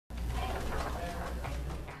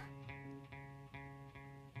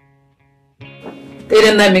They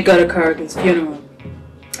didn't let me go to Corrigan's funeral.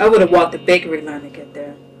 I would have walked the bakery line to get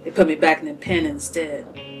there. They put me back in the pen instead.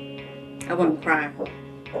 I wasn't crying.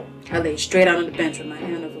 I lay straight out on the bench with my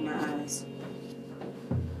hand over my eyes.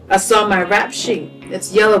 I saw my rap sheet.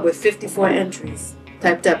 It's yellow with 54 entries,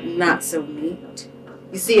 typed up not so neat.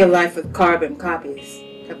 You see your life with carbon copies,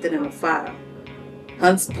 kept it in a file.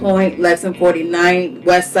 Hunts Point, Lexington 49th,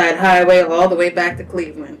 West Side Highway, all the way back to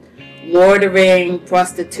Cleveland. Loitering,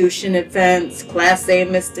 prostitution offense, Class A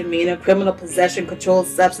misdemeanor, criminal possession, controlled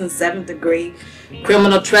substance, 7th degree,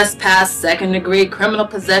 criminal trespass, 2nd degree, criminal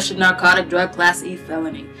possession, narcotic drug, Class E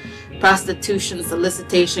felony, prostitution,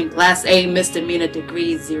 solicitation, Class A misdemeanor,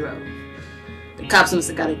 degree 0. The cops must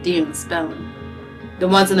have got a D in the spelling. The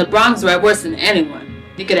ones in the Bronx write worse than anyone.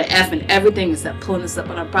 They get an F in everything except pulling us up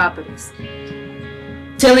on our properties.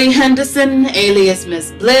 Tillie Henderson, alias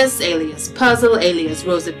Miss Bliss, alias Puzzle, alias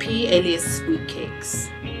Rosa P, alias Sweet Cakes.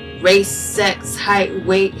 Race, sex, height,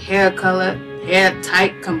 weight, hair color, hair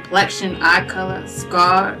type, complexion, eye color,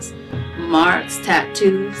 scars, marks,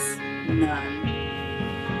 tattoos, none.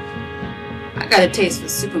 I got a taste for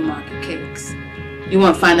supermarket cakes. You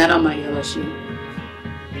won't find that on my yellow sheet.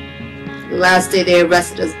 The last day they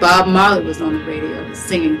arrested us, Bob Marley was on the radio,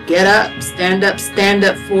 singing, "Get up, stand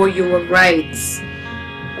up for your rights."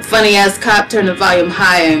 A funny-ass cop turned the volume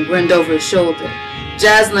higher and grinned over his shoulder.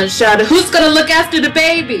 Jaslyn shouted, "Who's gonna look after the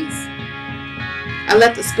babies?" I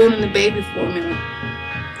left the spoon in the baby formula.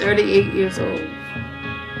 38 years old.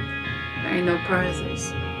 There ain't no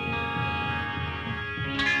prizes.